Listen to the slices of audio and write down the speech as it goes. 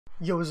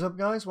Yo, what's up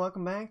guys,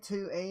 welcome back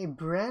to a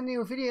brand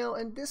new video,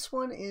 and this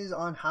one is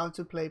on how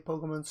to play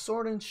Pokemon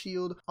Sword and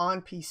Shield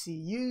on PC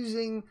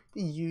using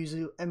the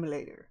Yuzu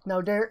emulator.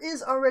 Now there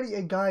is already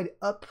a guide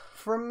up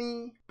from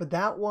me, but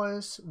that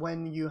was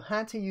when you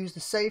had to use the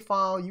save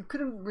file. You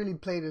couldn't really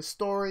play the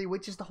story,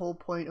 which is the whole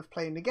point of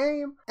playing the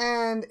game,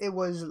 and it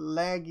was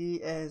laggy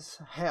as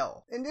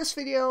hell. In this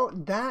video,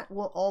 that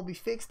will all be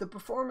fixed. The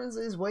performance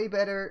is way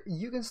better.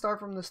 You can start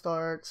from the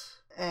start.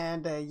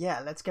 And yeah,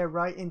 let's get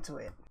right into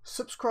it.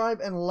 Subscribe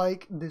and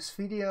like this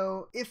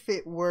video if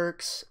it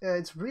works.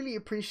 It's really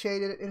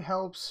appreciated. It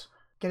helps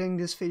getting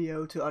this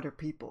video to other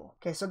people.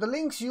 Okay, so the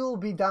links you'll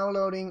be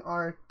downloading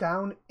are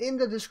down in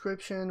the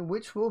description,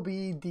 which will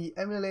be the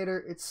emulator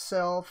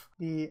itself,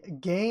 the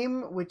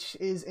game, which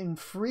is in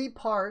 3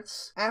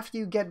 parts. After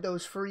you get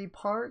those 3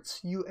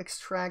 parts, you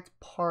extract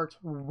part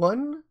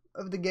 1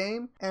 of the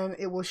game and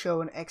it will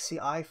show an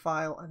XCI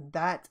file, and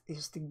that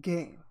is the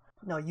game.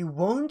 Now you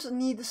won't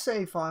need the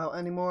save file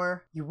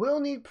anymore. You will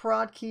need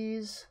prod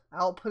keys.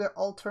 I'll put an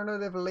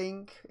alternative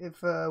link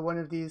if one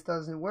of these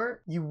doesn't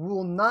work. You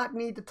will not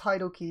need the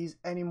title keys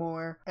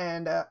anymore,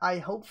 and I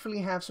hopefully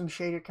have some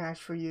shader cache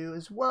for you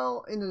as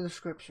well in the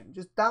description.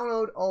 Just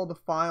download all the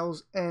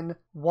files and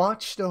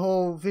watch the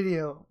whole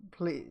video,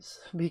 please,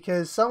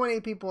 because so many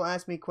people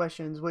ask me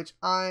questions which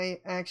I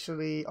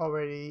actually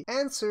already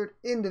answered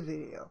in the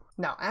video.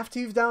 Now after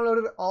you've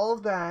downloaded all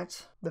of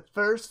that, the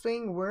first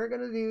thing we're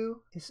gonna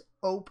do is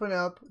open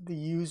up the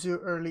Yuzu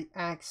early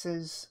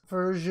access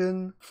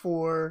version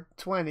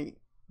 420.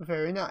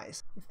 Very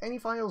nice. If any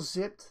file is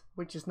zipped,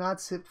 which is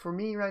not zipped for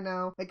me right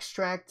now,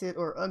 extract it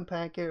or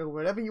unpack it or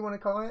whatever you want to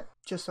call it,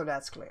 just so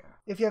that's clear.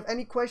 If you have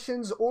any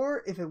questions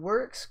or if it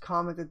works,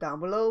 comment it down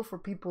below for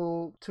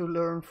people to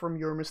learn from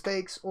your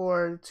mistakes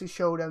or to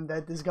show them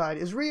that this guide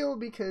is real,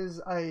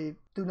 because I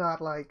do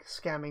not like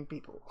scamming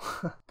people.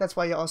 That's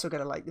why you also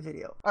gotta like the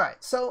video.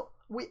 Alright, so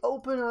we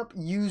open up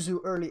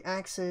Yuzu early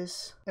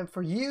access, and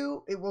for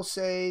you it will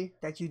say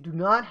that you do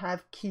not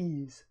have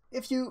keys.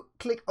 If you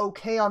click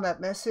OK on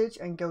that message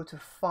and go to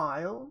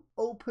File,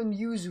 Open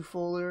Yuzu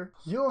folder,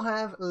 you'll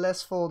have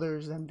less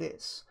folders than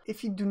this.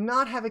 If you do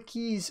not have a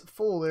keys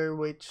folder,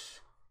 which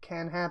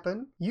can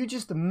happen, you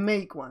just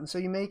make one. So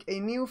you make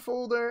a new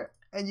folder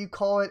and you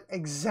call it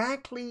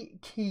exactly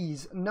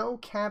keys, no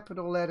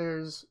capital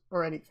letters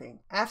or anything.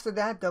 After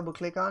that, double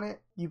click on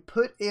it. You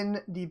put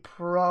in the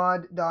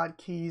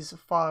prod.keys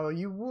file.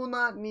 You will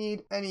not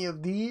need any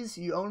of these.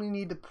 You only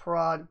need the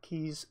prod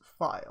keys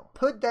file.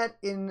 Put that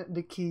in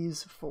the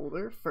keys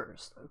folder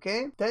first,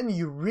 okay? Then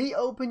you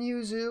reopen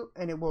Yuzu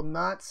and it will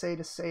not say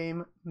the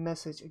same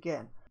message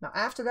again. Now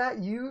after that,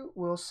 you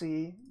will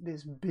see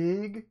this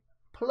big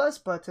plus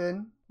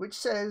button which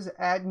says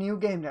add new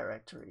game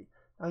directory.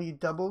 Now you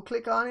double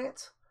click on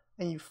it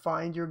and you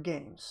find your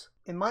games.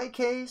 In my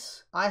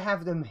case, I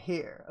have them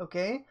here,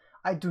 okay?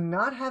 I do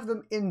not have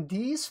them in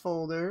these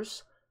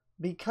folders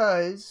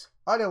because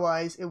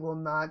otherwise it will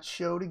not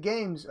show the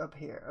games up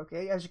here,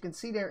 okay? As you can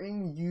see, they're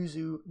in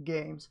Yuzu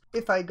games.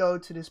 If I go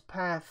to this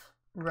path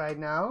right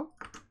now,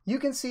 you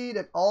can see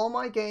that all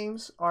my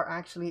games are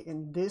actually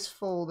in this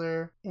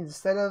folder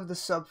instead of the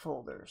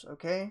subfolders,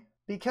 okay?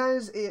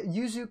 Because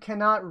Yuzu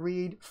cannot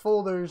read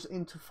folders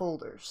into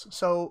folders.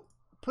 So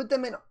put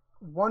them in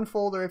one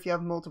folder if you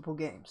have multiple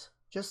games,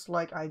 just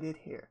like I did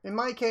here. In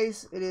my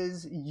case, it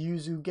is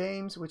Yuzu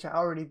games, which I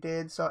already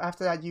did. So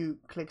after that, you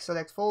click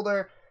select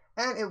folder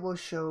and it will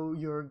show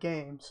your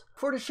games.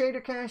 For the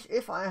shader cache,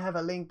 if I have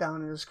a link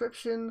down in the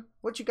description,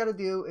 what you gotta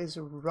do is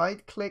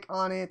right click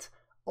on it,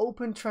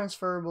 open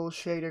transferable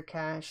shader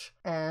cache,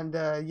 and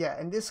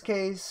yeah, in this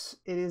case,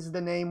 it is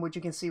the name which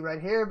you can see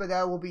right here, but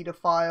that will be the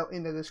file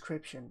in the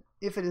description.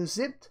 If it is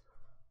zipped,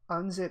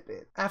 unzip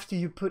it. After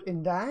you put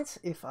in that,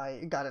 if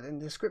I got it in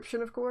the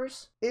description of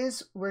course,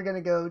 we're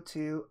gonna go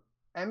to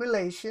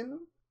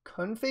emulation,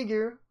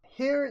 configure.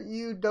 Here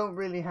you don't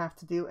really have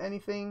to do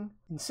anything.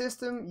 In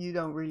system, you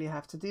don't really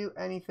have to do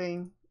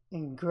anything.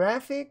 In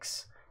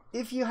graphics,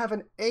 if you have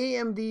an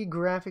AMD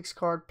graphics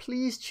card,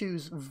 please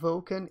choose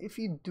Vulkan. If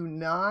you do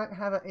not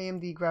have an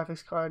AMD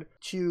graphics card,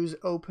 choose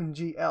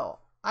OpenGL.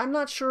 I'm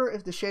not sure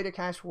if the shader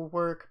cache will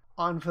work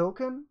on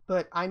Vulkan,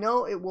 but I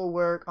know it will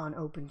work on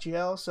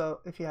OpenGL, so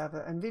if you have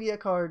an NVIDIA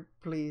card,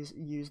 please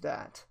use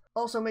that.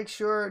 Also make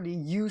sure the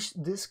use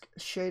disk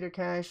shader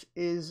cache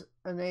is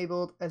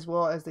enabled, as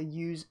well as the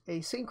use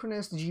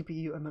asynchronous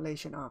GPU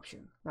emulation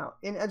option. Now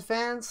in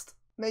advanced,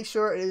 make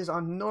sure it is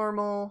on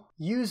normal.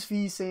 Use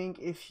VSync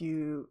if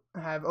you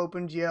have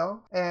OpenGL,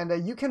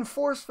 and you can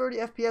force 30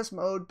 FPS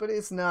mode, but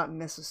it's not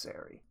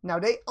necessary. Now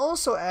they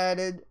also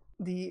added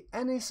the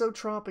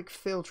anisotropic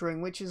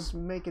filtering, which is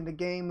making the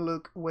game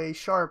look way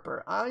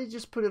sharper. I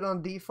just put it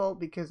on default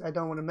because I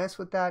don't want to mess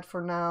with that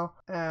for now.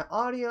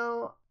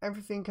 Audio,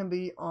 everything can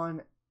be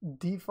on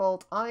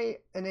default. I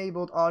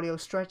enabled audio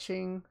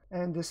stretching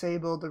and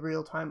disabled the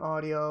real-time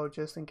audio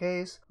just in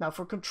case. Now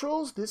for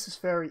controls, this is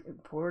very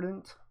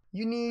important.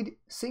 You need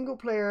single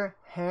player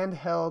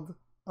handheld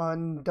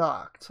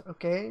undocked,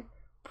 okay?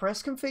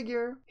 press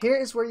configure. Here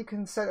is where you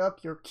can set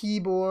up your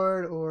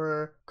keyboard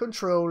or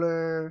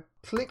controller.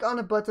 Click on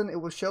a button, it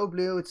will show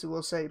blue, it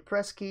will say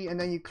press key, and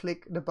then you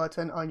click the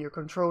button on your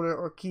controller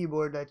or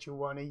keyboard that you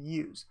want to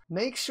use.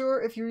 Make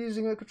sure if you're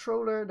using a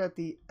controller that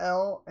the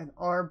L and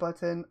R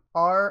button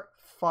are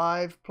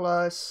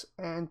 5+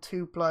 and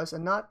 2+,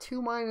 and not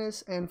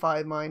 2- and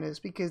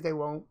 5- because they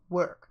won't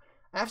work.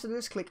 After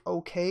this, click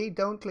OK,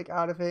 don't click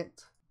out of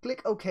it.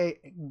 Click OK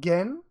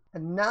again,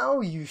 and now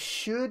you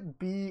should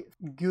be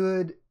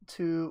good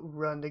to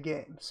run the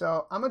game.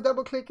 So I'm gonna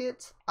double click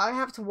it. I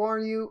have to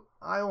warn you,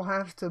 I will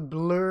have to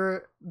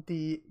blur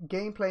the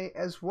gameplay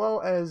as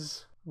well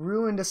as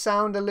ruin the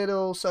sound a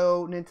little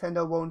so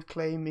Nintendo won't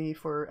claim me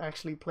for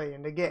actually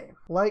playing the game.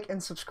 Like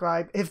and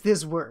subscribe if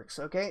this works,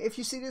 okay? If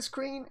you see this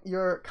screen,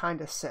 you're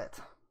kinda set.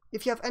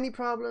 If you have any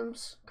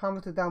problems,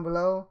 comment it down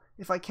below.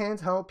 If I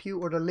can't help you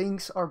or the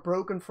links are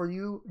broken for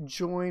you,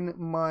 join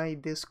my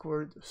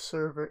Discord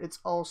server. It's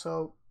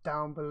also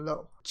down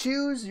below.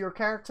 Choose your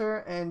character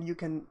and you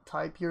can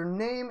type your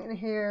name in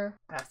here.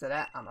 After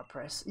that, I'm gonna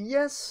press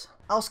yes.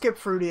 I'll skip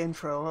through the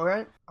intro,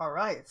 alright?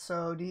 Alright,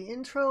 so the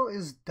intro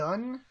is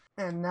done.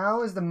 And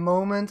now is the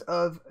moment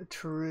of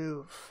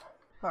truth.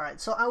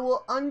 Alright, so I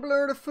will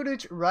unblur the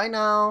footage right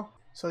now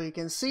so you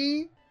can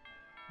see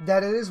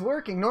that it is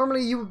working.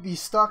 Normally you would be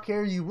stuck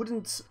here, you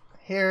wouldn't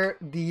hear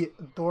the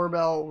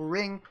doorbell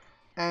ring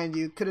and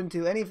you couldn't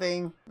do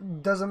anything.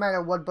 Doesn't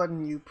matter what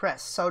button you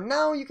press. So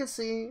now you can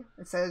see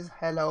it says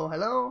hello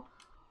hello,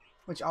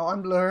 which I'll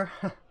unblur.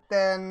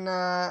 Then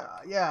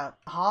yeah,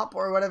 hop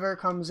or whatever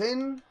comes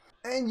in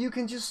and you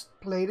can just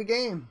play the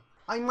game.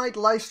 I might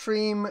live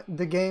stream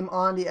the game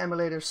on the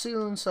emulator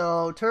soon,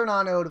 so turn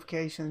on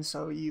notifications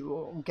so you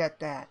will get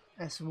that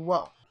as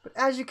well. But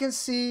as you can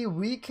see,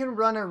 we can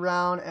run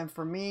around, and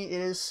for me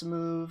it is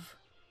smooth.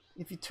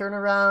 If you turn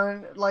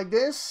around like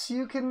this,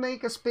 you can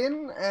make a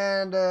spin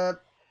and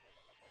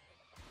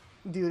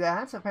do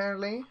that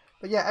apparently.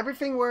 But yeah,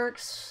 everything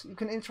works. You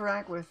can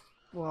interact with,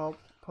 well,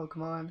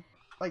 Pokemon.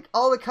 Like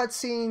all the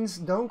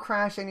cutscenes don't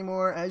crash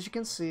anymore, as you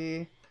can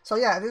see. So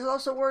yeah, if this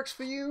also works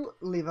for you,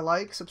 leave a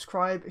like,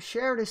 subscribe,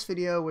 share this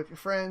video with your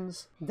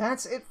friends.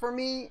 That's it for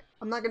me.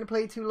 I'm not gonna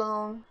play too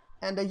long.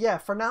 And yeah,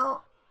 for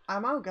now,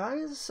 I'm out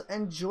guys.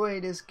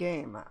 Enjoy this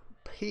game.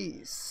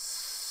 Peace.